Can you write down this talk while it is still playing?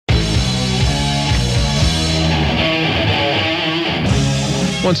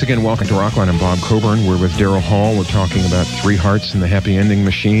Once again, welcome to Rockline. I'm Bob Coburn. We're with Daryl Hall. We're talking about Three Hearts and the Happy Ending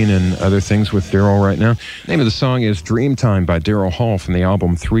Machine and other things with Daryl right now. The name of the song is Dreamtime by Daryl Hall from the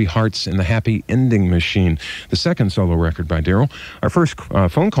album Three Hearts and the Happy Ending Machine, the second solo record by Daryl. Our first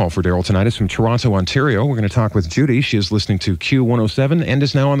phone call for Daryl tonight is from Toronto, Ontario. We're going to talk with Judy. She is listening to Q107 and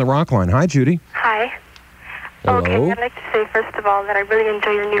is now on the Rockline. Hi, Judy. Hi. Hello. Okay, I'd like to say, first of all, that I really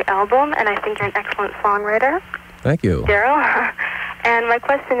enjoy your new album, and I think you're an excellent songwriter. Thank you. Daryl. And my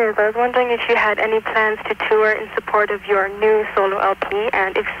question is, I was wondering if you had any plans to tour in support of your new solo LP,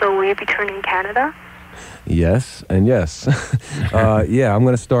 and if so, will you be touring in Canada? Yes, and yes. Yeah, I'm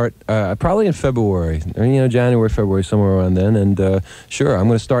going to start probably in February, January, February, somewhere around then. And sure, I'm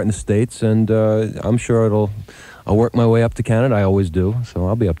going to start in the States, and I'm sure I'll work my way up to Canada. I always do, so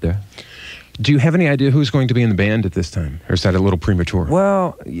I'll be up there. Do you have any idea who's going to be in the band at this time? Or is that a little premature?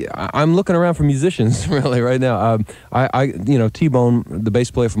 Well, yeah, I'm looking around for musicians, really, right now. T-Bone, the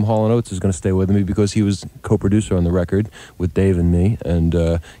bass player from Hall & Oates, is going to stay with me because he was co-producer on the record with Dave and me, and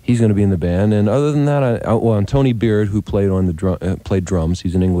he's going to be in the band. And other than that, and Tony Beard, who played on the played drums,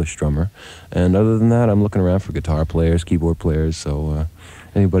 he's an English drummer. And other than that, I'm looking around for guitar players, keyboard players, so...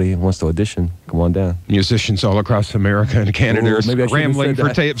 anybody who wants to audition, come on down. Musicians all across America and Canada are scrambling for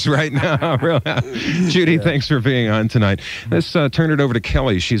tapes right now. Judy, thanks for being on tonight. Let's turn it over to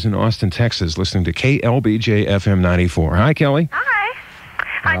Kelly. She's in Austin, Texas, listening to KLBJ FM 94. Hi, Kelly. Hi.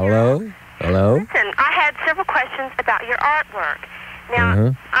 Hi, Hello. Daryl. Hello. Listen, I had several questions about your artwork.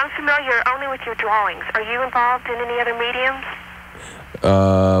 Now, I'm familiar only with your drawings. Are you involved in any other mediums?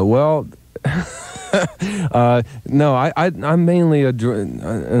 Well... no, I'm mainly I do a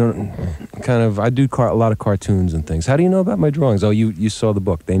lot of cartoons and things. How do you know about my drawings? Oh, you saw the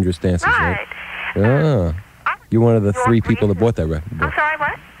book, Dangerous Dances, right? Yeah. You're one of the three people that bought that book. I'm sorry,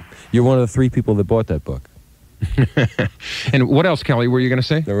 what? You're one of the three people that bought that book. And what else, Kelly, were you going to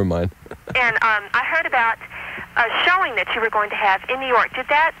say? Never mind. And I heard about a showing that you were going to have in New York. Did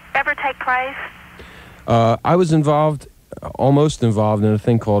that ever take place? I was almost involved in a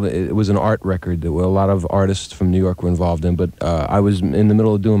thing called, it was an art record that a lot of artists from New York were involved in, but I was in the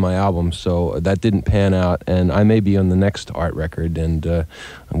middle of doing my album, so that didn't pan out, and I may be on the next art record, and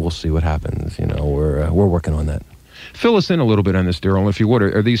we'll see what happens. We're working on that. Fill us in a little bit on this, Daryl, if you would.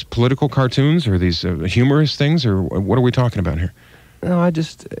 Are these political cartoons, or are these humorous things, or what are we talking about here? No,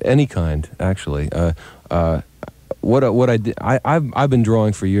 any kind, actually. What I did, I've been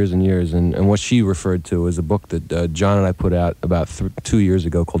drawing for years and years, and what she referred to is a book that John and I put out about 2 years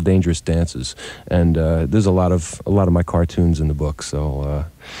ago called Dangerous Dances, and there's a lot of my cartoons in the book. So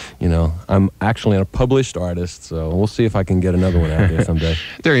I'm actually a published artist, so we'll see if I can get another one out there someday.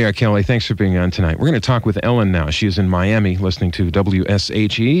 There you are, Kelly. Thanks for being on tonight. We're going to talk with Ellen now. She's in Miami listening to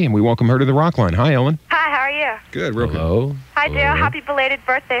WSHE, and we welcome her to the Rockline. Hi, Ellen. Hi, how are you? Good, real Hello. Hi, Daryl. Happy belated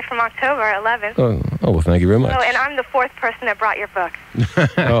birthday from October 11th. Oh, well, thank you very much. Oh, and I'm the fourth person that brought your book.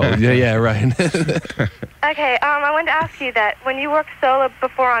 Oh, yeah, right. Okay, I wanted to ask you that when you worked solo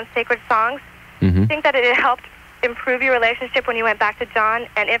before on Sacred Songs, do you think that it helped improve your relationship when you went back to John?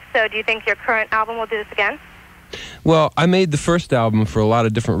 And if so, do you think your current album will do this again? Well, I made the first album for a lot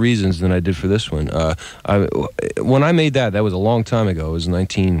of different reasons than I did for this one. When I made that was a long time ago. It was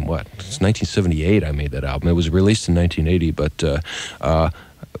 1978 I made that album. It was released in 1980, but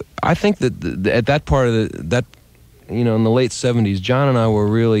I think that at that part of that, in the late 70s, John and I were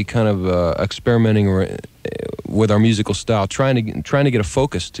really kind of experimenting with our musical style, trying to get a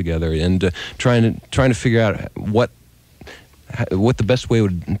focus together, and trying to figure out what the best way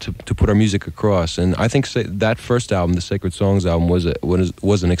to put our music across. And I think that first album, the Sacred Songs album, was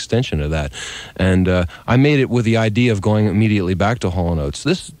an extension of that. And I made it with the idea of going immediately back to Hall & Oates.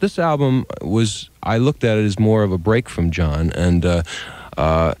 This album I looked at it as more of a break from John, and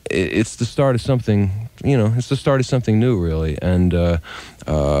it's the start of something. It's the start of something new, really. And I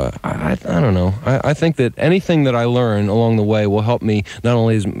don't know. I think that anything that I learn along the way will help me, not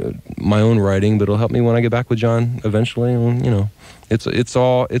only as my own writing, but it'll help me when I get back with John eventually. And, it's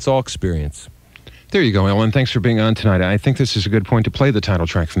all experience. There you go, Ellen. Thanks for being on tonight. I think this is a good point to play the title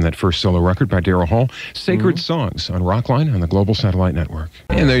track from that first solo record by Daryl Hall, Sacred Songs, on Rockline on the Global Satellite Network.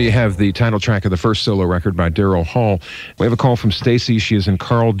 And there you have the title track of the first solo record by Daryl Hall. We have a call from Stacy. She is in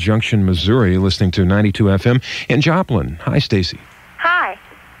Carl Junction, Missouri, listening to 92 FM in Joplin. Hi, Stacy. Hi.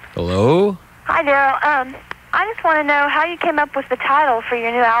 Hello? Hi, Daryl. I just want to know how you came up with the title for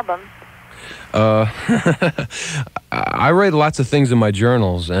your new album. I write lots of things in my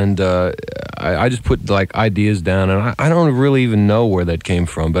journals, and I just put like ideas down, and I don't really even know where that came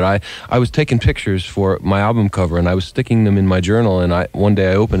from. But I was taking pictures for my album cover, and I was sticking them in my journal. And one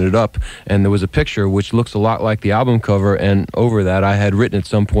day I opened it up, and there was a picture which looks a lot like the album cover. And over that, I had written at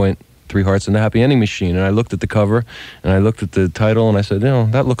some point, Three Hearts and the Happy Ending Machine. And I looked at the cover, and I looked at the title, and I said,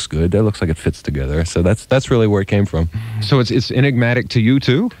 that looks good. That looks like it fits together. So that's really where it came from. So it's enigmatic to you,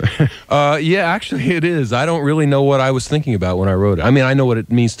 too? Yeah, actually it is. I don't really know what I was thinking about when I wrote it. I mean, I know what it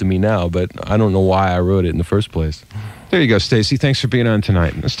means to me now, but I don't know why I wrote it in the first place. There you go, Stacy. Thanks for being on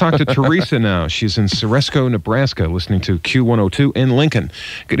tonight. Let's talk to Teresa now. She's in Ceresco, Nebraska, listening to Q102 in Lincoln.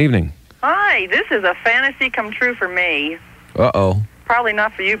 Good evening. Hi, this is a fantasy come true for me. Uh-oh. Probably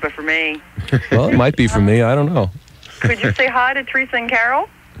not for you, but for me. Well, it might be for me. I don't know. Could you say hi to Teresa and Carol?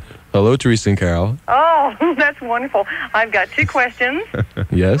 Hello, Teresa and Carol. Oh, that's wonderful. I've got 2 questions.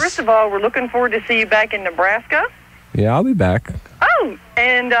 Yes? First of all, we're looking forward to see you back in Nebraska. Yeah, I'll be back. Oh,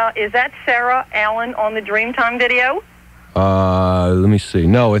 and is that Sarah Allen on the Dreamtime video? Let me see.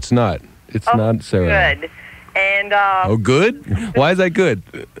 No, it's not. It's not Sarah. Good. And, oh, good? Why is that good?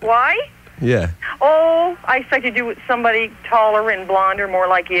 Why? Yeah. Oh, I expected you with somebody taller and blonder, more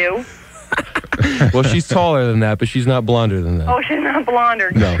like you. Well, she's taller than that, but she's not blonder than that. Oh, she's not blonder.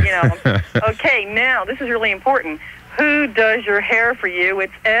 No. You know. Okay, now, this is really important. Who does your hair for you?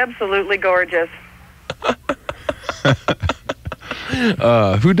 It's absolutely gorgeous.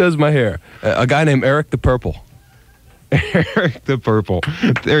 Who does my hair? A guy named Eric the Purple. Eric the Purple.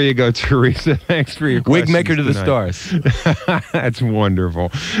 There you go, Teresa. Thanks for your questions. Wig maker to the tonight. stars. That's wonderful.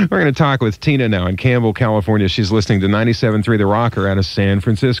 We're going to talk with Tina now in Campbell, California. She's listening to 97.3 The Rocker out of San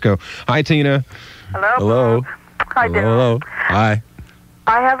Francisco. Hi, Tina. Hello. Hello. Hi, Daryl. Hello. Hi.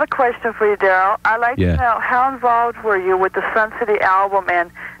 I have a question for you, Daryl. I'd like to know, how involved were you with the Sun City album,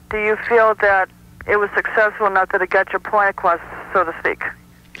 and do you feel that it was successful enough that it got your point across, so to speak?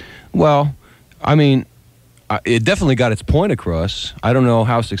 Well, I mean, it definitely got its point across. I don't know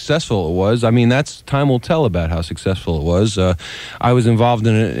how successful it was. I mean, time will tell about how successful it was. I was involved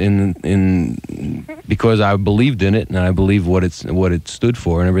in it because I believed in it, and I believed what it stood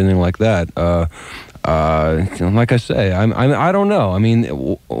for and everything like that. Like I say, I don't know. I mean,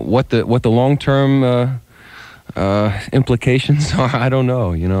 what the long-term implications are, I don't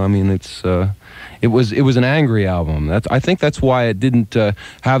know. You know, I mean, it was an angry album. I think that's why it didn't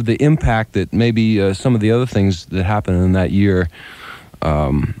have the impact that maybe some of the other things that happened in that year.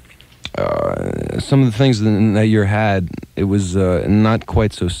 Some of the things in that year had. It was not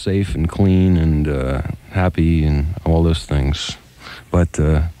quite so safe and clean and happy and all those things, but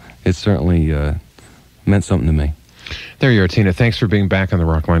it certainly meant something to me. There you are, Tina. Thanks for being back on the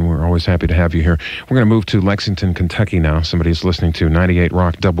Rockline. We're always happy to have you here. We're going to move to Lexington, Kentucky now. Somebody's listening to 98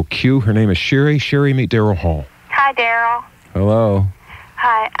 Rock Double Q. Her name is Sherry. Sherry, meet Daryl Hall. Hi, Daryl. Hello.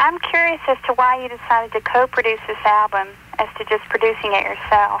 Hi. I'm curious as to why you decided to co-produce this album as to just producing it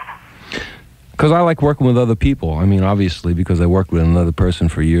yourself. Because I like working with other people. I mean, obviously, because I worked with another person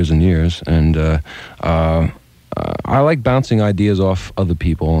for years and years. And I like bouncing ideas off other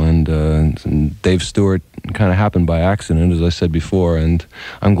people. And Dave Stewart kind of happened by accident, as I said before. And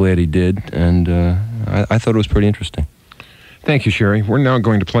I'm glad he did. And I thought it was pretty interesting. Thank you, Sherry. We're now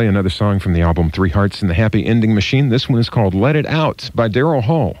going to play another song from the album Three Hearts and the Happy Ending Machine. This one is called Let It Out by Daryl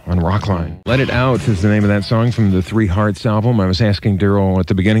Hall on Rockline. Let It Out is the name of that song from the Three Hearts album. I was asking Daryl at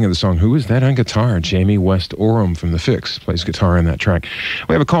the beginning of the song, who is that on guitar? Jamie West Oram from The Fix plays guitar on that track.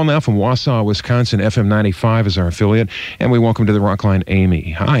 We have a call now from Wausau, Wisconsin. FM 95 is our affiliate. And we welcome to the Rockline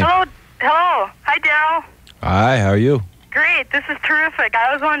Amy. Hi. Hello. Hi, Daryl. Hi, how are you? Great. This is terrific. I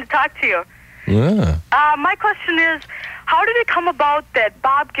always wanted to talk to you. Yeah. My question is, how did it come about that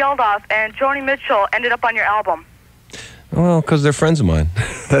Bob Geldof and Joni Mitchell ended up on your album? Well, because they're friends of mine.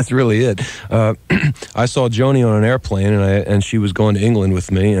 That's really it. I saw Joni on an airplane, and she was going to England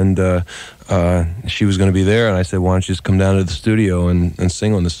with me, and she was going to be there, and I said, why don't you just come down to the studio and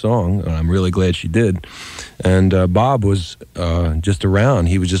sing on the song? And I'm really glad she did. And Bob was just around.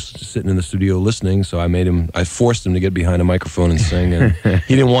 He was just sitting in the studio listening, so I forced him to get behind a microphone and sing, and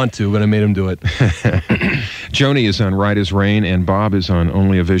he didn't want to, but I made him do it. Joni is on Right as Rain, and Bob is on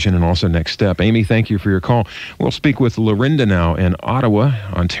Only a Vision and also Next Step. Amy, thank you for your call. We'll speak with Lorinda now in Ottawa,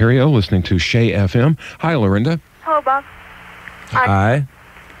 Ontario, listening to Shay FM. Hi, Lorinda. Hello, Bob. Hi.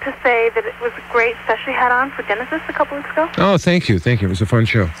 To say that it was a great special you had on for Genesis a couple weeks ago. Oh, thank you. Thank you. It was a fun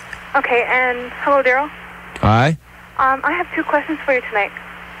show. Okay, and hello, Daryl. Hi. I have 2 questions for you tonight.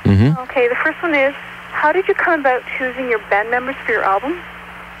 Mm-hmm. Okay, the first one is, how did you come about choosing your band members for your album?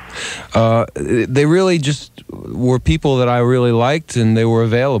 They really just were people that I really liked, and they were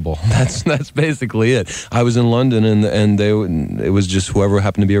available. That's basically it. I was in London, and it was just whoever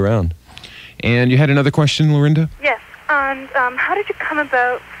happened to be around. And you had another question, Lorinda? Yes. And how did it come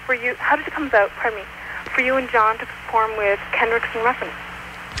about for you? Pardon me, for you and John to perform with Kendricks and Ruffin?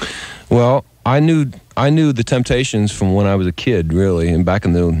 Well, I knew the Temptations from when I was a kid, really, and back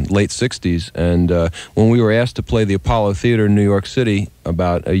in the late '60s. And when we were asked to play the Apollo Theater in New York City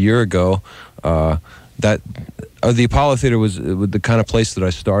about a year ago, the Apollo Theater was the kind of place that I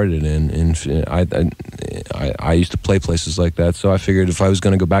started in. I used to play places like that, so I figured if I was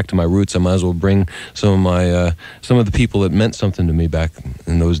going to go back to my roots, I might as well bring some of the people that meant something to me back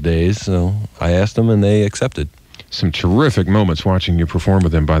in those days. So I asked them, and they accepted. Some terrific moments watching you perform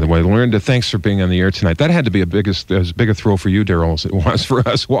with them, by the way. Lorinda, thanks for being on the air tonight. That had to be as big a thrill for you, Daryl, as it was for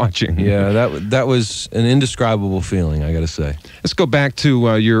us watching. Yeah, that was an indescribable feeling, I got to say. Let's go back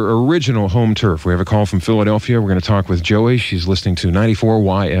to your original home turf. We have a call from Philadelphia. We're going to talk with Joey. She's listening to 94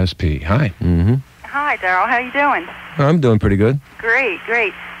 YSP. Hi. Mm-hmm. Hi, Daryl. How you doing? I'm doing pretty good. Great.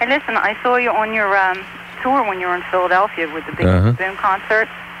 And listen, I saw you on your tour when you were in Philadelphia with the Big Boom concert,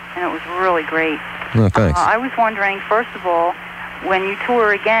 and it was really great. Oh, thanks. I was wondering, first of all, when you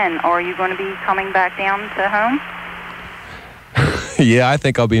tour again, are you going to be coming back down to home? Yeah, I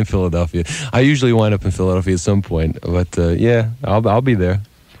think I'll be in Philadelphia. I usually wind up in Philadelphia at some point, but yeah, I'll be there.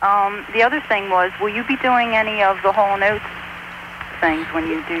 The other thing was, will you be doing any of the Hall & Oates things when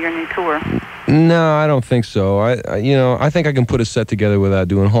you do your new tour? No, I don't think so. I think I can put a set together without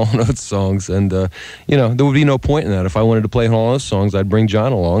doing Hall & Oates songs, and there would be no point in that. If I wanted to play Hall & Oates songs, I'd bring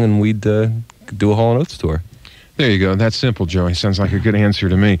John along, and we'd do a Hall & Oates tour. There you go. That's simple, Joey. Sounds like a good answer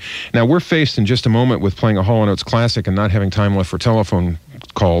to me. Now, we're faced in just a moment with playing a Hall & Oates classic and not having time left for telephone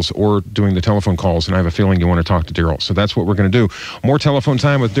calls or doing the telephone calls, and I have a feeling you want to talk to Daryl. So that's what we're going to do. More telephone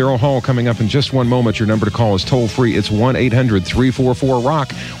time with Daryl Hall coming up in just one moment. Your number to call is toll-free. It's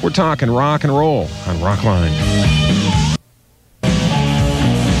 1-800-344-ROCK. We're talking rock and roll on Rockline.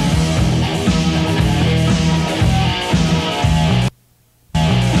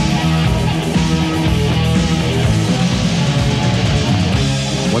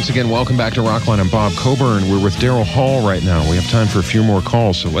 Once again, welcome back to Rockline. I'm Bob Coburn. We're with Daryl Hall right now. We have time for a few more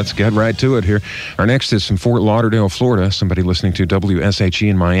calls, so let's get right to it here. Our next is from Fort Lauderdale, Florida. Somebody listening to WSHE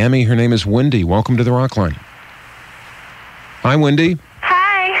in Miami. Her name is Wendy. Welcome to the Rockline. Hi, Wendy.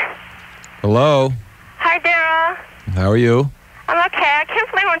 Hi. Hello. Hi, Daryl. How are you? I'm okay. I can't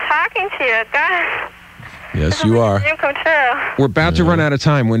believe I'm talking to you. God. Yes, you are. Dream come true. We're about to run out of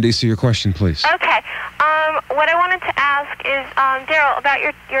time, Wendy, so your question, please. Okay. What I wanted to ask is, Daryl, about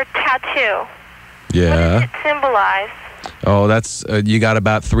your tattoo. Yeah. What does it symbolize? Oh, that's you got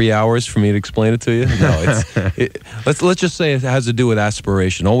about 3 hours for me to explain it to you. No, let's just say it has to do with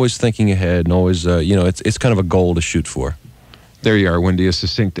aspiration, always thinking ahead, and always it's kind of a goal to shoot for. There you are, Wendy, a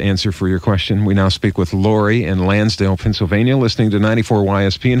succinct answer for your question. We now speak with Lori in Lansdale, Pennsylvania, listening to 94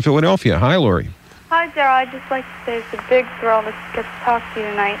 YSP in Philadelphia. Hi, Lori. Hi, Daryl. I'd just like to say it's a big thrill to get to talk to you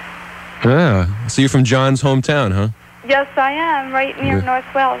tonight. Ah, so you're from John's hometown, huh? Yes, I am, right near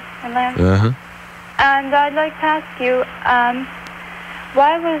North Wales in Lansdale. And I'd like to ask you,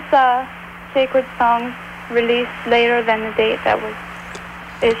 why was Sacred Songs released later than the date that was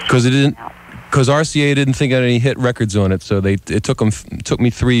issued? Because RCA didn't think it had any hit records on it, so it took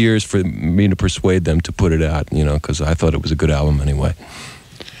me 3 years for me to persuade them to put it out, because I thought it was a good album anyway.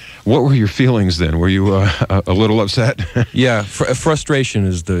 What were your feelings then? Were you a little upset? Yeah, frustration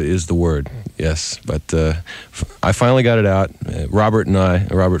is the word. Yes, but I finally got it out. Robert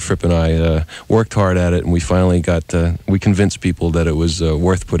Fripp and I worked hard at it, and we finally we convinced people that it was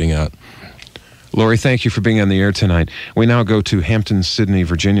worth putting out. Lori, thank you for being on the air tonight. We now go to Hampton, Sydney,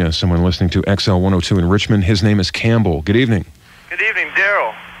 Virginia. Someone listening to XL 102 in Richmond. His name is Campbell. Good evening. Good evening,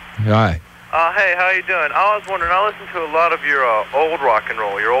 Daryl. Hi. Hey, how you doing? I was wondering, I listened to a lot of your old rock and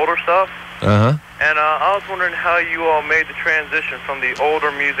roll, your older stuff. Uh-huh. And I was wondering how you all made the transition from the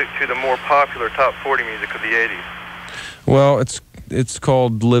older music to the more popular top 40 music of the 80s. Well, it's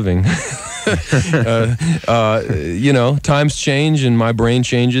called living. Times change and my brain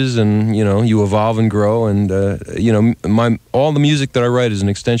changes, and you evolve and grow, and all the music that I write is an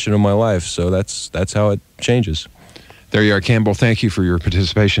extension of my life, so that's how it changes. There you are, Campbell. Thank you for your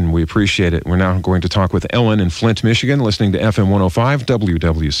participation. We appreciate it. We're now going to talk with Ellen in Flint, Michigan, listening to FM 105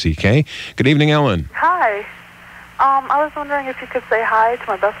 WWCK. Good evening, Ellen. Hi. I was wondering if you could say hi to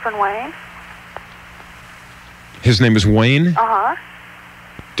my best friend Wayne. His name is Wayne? Uh-huh.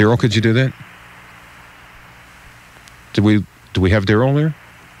 Daryl, could you do that? Do we have Daryl there?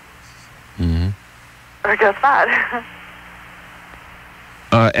 Mm-hmm. I guess not.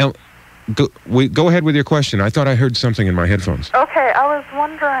 Go ahead with your question. I thought I heard something in my headphones. Okay, I was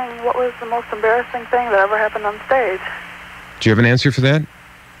wondering what was the most embarrassing thing that ever happened on stage. Do you have an answer for that?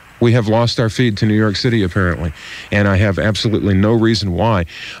 We have lost our feed to New York City, apparently, and I have absolutely no reason why.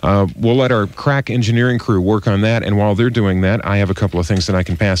 We'll let our crack engineering crew work on that, and while they're doing that, I have a couple of things that I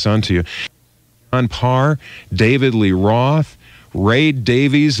can pass on to you. John Parr, David Lee Roth, Ray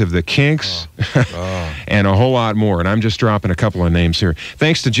Davies of the Kinks, and a whole lot more. And I'm just dropping a couple of names here.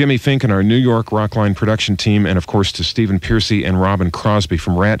 Thanks to Jimmy Fink and our New York Rockline production team, and of course to Stephen Piercy and Robin Crosby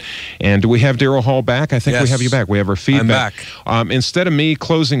from Rat. And do we have Daryl Hall back? I think we have you back. We have our feedback. I'm back. Instead of me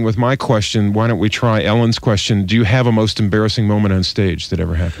closing with my question, why don't we try Ellen's question? Do you have a most embarrassing moment on stage that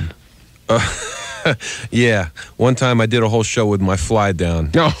ever happened? Yeah. One time I did a whole show with my fly down.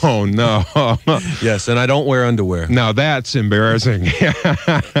 Oh, no. Yes, and I don't wear underwear. Now, that's embarrassing.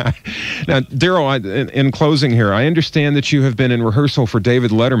 Now, Daryl, in closing here, I understand that you have been in rehearsal for David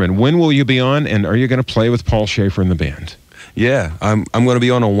Letterman. When will you be on, and are you going to play with Paul Schaefer and the band? Yeah, I'm going to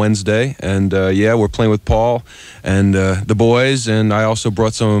be on Wednesday, and yeah, we're playing with Paul and the boys, and I also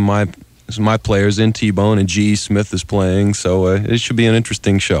brought some of my players in. T-Bone and G. Smith is playing, so it should be an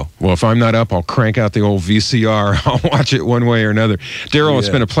interesting show. Well, if I'm not up, I'll crank out the old VCR. I'll watch it one way or another. Daryl, It's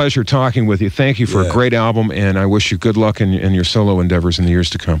been a pleasure talking with you. Thank you for a great album, and I wish you good luck in your solo endeavors in the years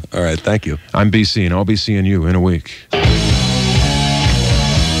to come. All right, thank you. I'm BC, and I'll be seeing you in a week.